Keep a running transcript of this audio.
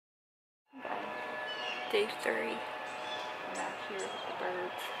Day 3. I'm out here with the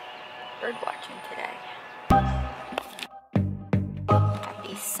birds. Bird watching today.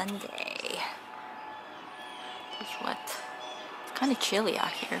 Happy Sunday. Guess what? It's kind of chilly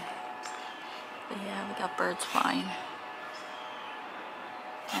out here. But yeah, we got birds flying.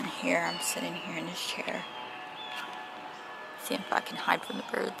 And here, I'm sitting here in this chair. See if I can hide from the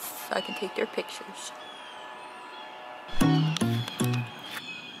birds so I can take their pictures.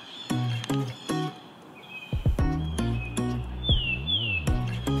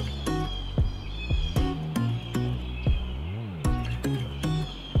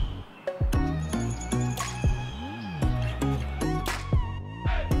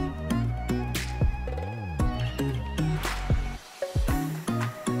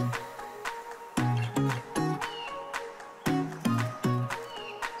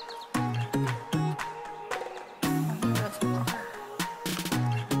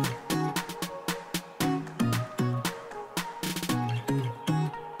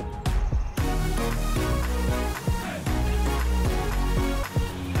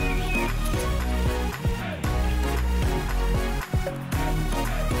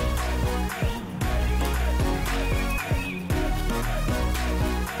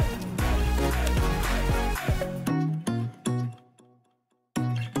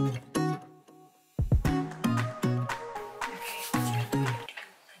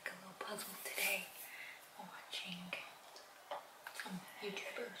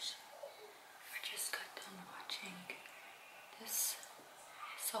 YouTubers. I just got done watching this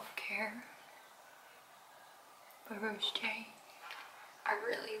self-care by Rose J. I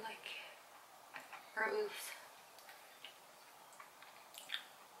really like Rose.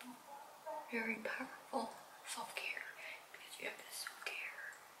 Very powerful self-care because you have this self-care.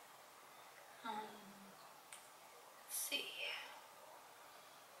 Let's see.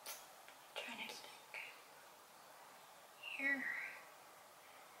 I'm trying to think. Here.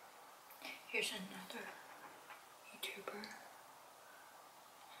 Here's another YouTuber.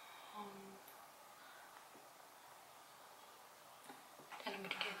 That I'm gonna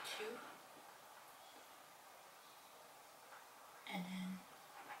get to. And then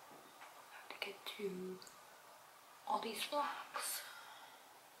I have to get to all these vlogs.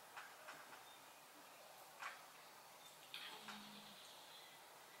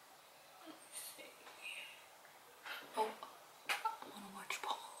 Let's see. Oh, I wanna watch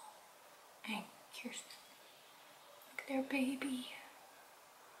Paul. Hey, Kirsten, look at their baby,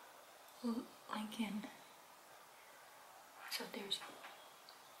 Lincoln. So there's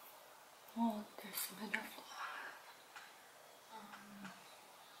some other vlog.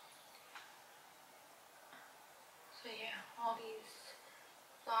 So yeah, all these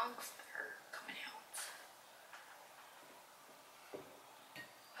vlogs that are coming out.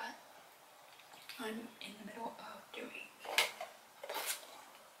 But I'm in the middle of doing a puzzle.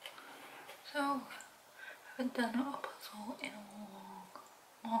 So, I haven't done a puzzle in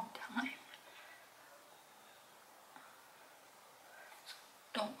a long time. So,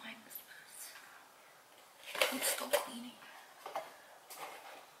 don't mind this mess. I'm still cleaning.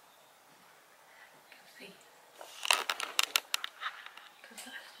 You can see. Because I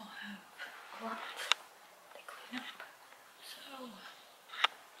still have a lot to clean up. So,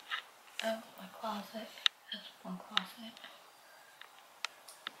 my closet is one closet.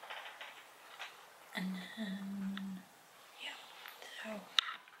 And then, yeah, so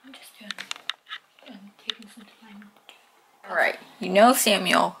I'm just taking some time. Alright, you know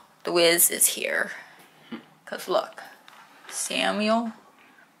Samuel the Wiz is here. Because look, Samuel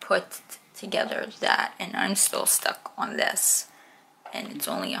put together that, and I'm still stuck on this. And it's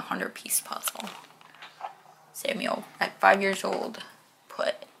only a 100-piece puzzle. Samuel, at 5 years old,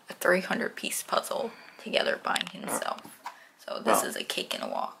 put a 300-piece puzzle together by himself. So this is a cake and a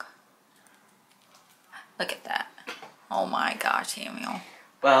walk. Look at that. Oh my gosh, Samuel.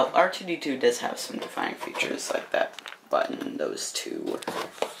 Well, R2-D2 does have some defining features like that button, those two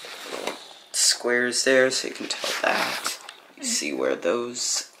squares there, so you can tell that. You see where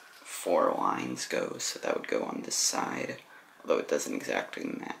those 4 lines go, so that would go on this side, although it doesn't exactly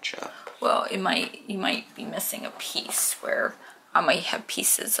match up. Well, you might be missing a piece where I might have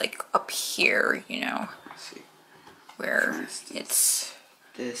pieces like up here, you know, See. where instance, it's...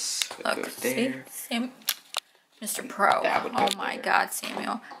 This would Look, go there. see? Mr. Pro. Oh my God,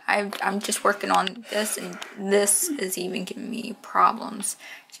 Samuel. I'm just working on this, and this is even giving me problems.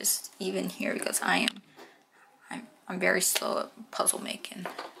 Just even here, because I'm very slow at puzzle making.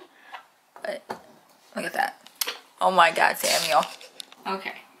 But look at that. Oh my God, Samuel.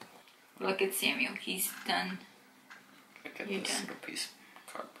 Okay. Look at Samuel. He's done. Get this little piece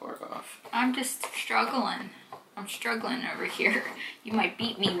of cardboard off. off. I'm just struggling. I'm struggling over here. You might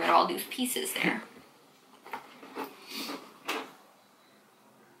beat me with all these pieces there.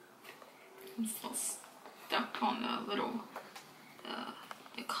 I'm still stuck on the little,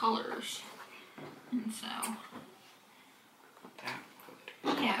 the colors. And so,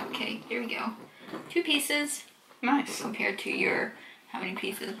 yeah, okay, here we go. 2 pieces. Nice. Compared to your, how many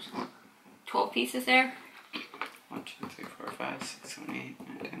pieces? 12 pieces there? 1, 2, 3, 4, 5, 6, 7, 8,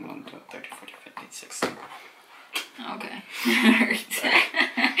 9, 10, 11, 12, 13, 14, 15, 16. Okay.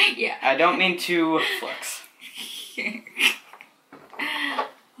 Yeah. I don't mean to flex. Okay.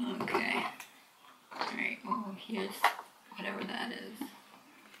 Alright, well, here's whatever that is.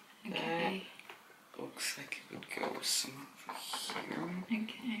 Okay. That looks like it would go some over here.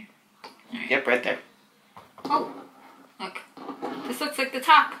 Okay. Alright. Yep, right there. Oh, look. This looks like the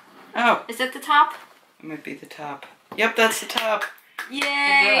top. Oh. Is that the top? It might be the top. Yep, that's the top.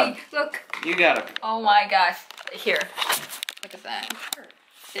 Yay! Look. You got it. Oh my gosh. Here. Look at that.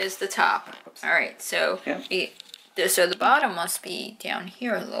 There's the top. Alright, so so the bottom must be down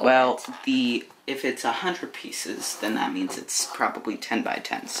here a little bit. If it's 100 pieces, then that means it's probably 10 by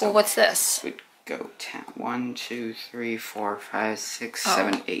 10. So well, what's this? We'd go 10. 1, 2, 3, 4, 5, 6,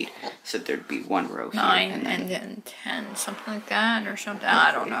 7, 8. So there'd be 1 row 9 here. and then 10, something like that, or something.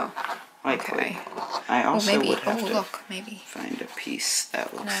 I don't know. Likely. I also would have to maybe find a piece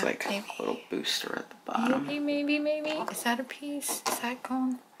that looks like a little booster at the bottom. Maybe. Is that a piece? Is that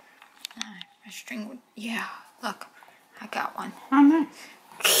going? No, a string would. Yeah, look. I got one. Oh,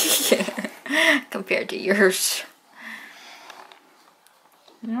 nice. Compared to yours.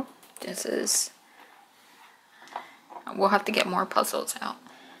 Nope. This is. We'll have to get more puzzles out.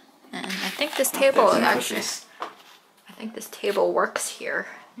 And I think this table actually. I think this table works here.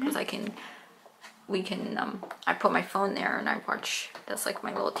 Because I put my phone there and I watch, that's like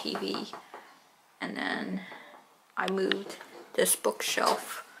my little TV. And then I moved this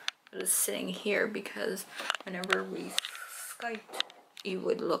bookshelf. It was sitting here because whenever we Skyped, you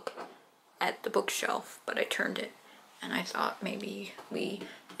would look at the bookshelf, but I turned it. And I thought maybe we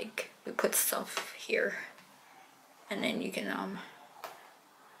put stuff here. And then you can,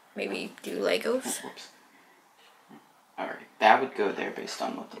 maybe do Legos. Alright, that would go there based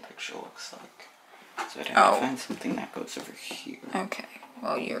on what the picture looks like. So I'd have to find something that goes over here. Okay,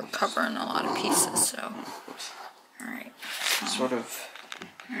 well you're covering a lot of pieces, so. Alright. Sort of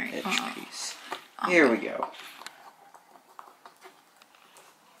edge piece. Okay. Here we go.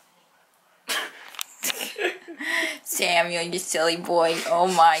 Samuel, you silly boy. Oh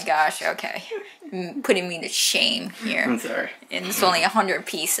my gosh, okay. Putting me to shame here. I'm sorry. And it's only 100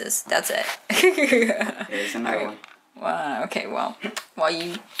 pieces, that's it. There's another one. Well, okay, well,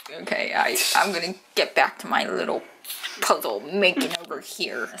 okay, I'm gonna get back to my little puzzle making over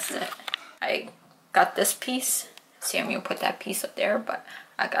here. That's it. I got this piece. Samuel put that piece up there, but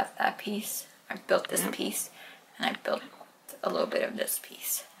I got that piece. I built this piece, and I built a little bit of this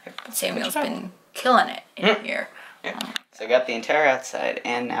piece. Samuel's been killing it in here. Yeah. So I got the entire outside,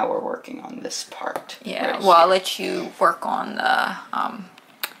 and now we're working on this part. Yeah, well, I'll let you work on the,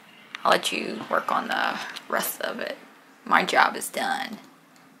 rest of it. My job is done.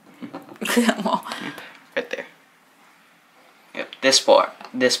 Well, right there. Yep, this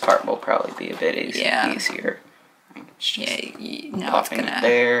part will probably be a bit easier. Now it's gonna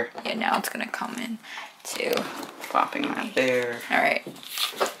there. Yeah, now it's gonna come in too. Popping that there. All right,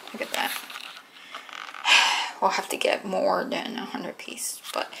 look at that. We'll have to get more than 100 pieces,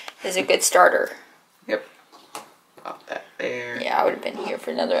 but it's a good starter. Yep. Pop that there. Yeah, I would have been here for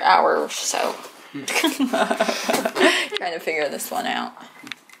another hour or so. Trying to figure this one out.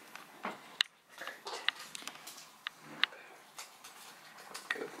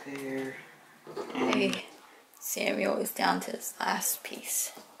 Go there. Hey, Samuel is down to his last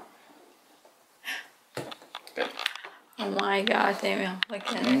piece. Good. Oh my God, Samuel, look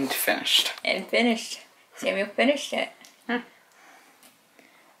at it. And finished. And finished. Samuel finished it. Let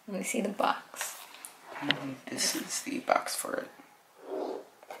me see the box. This is the box for it.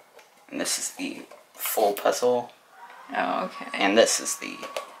 And this is the full puzzle. Oh, okay. And this is the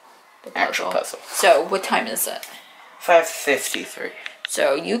actual puzzle. So, what time is it? 5:53.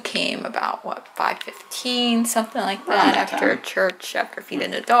 So, you came about, what, 5:15, something like that, after church, after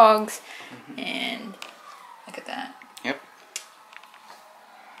feeding the dogs. And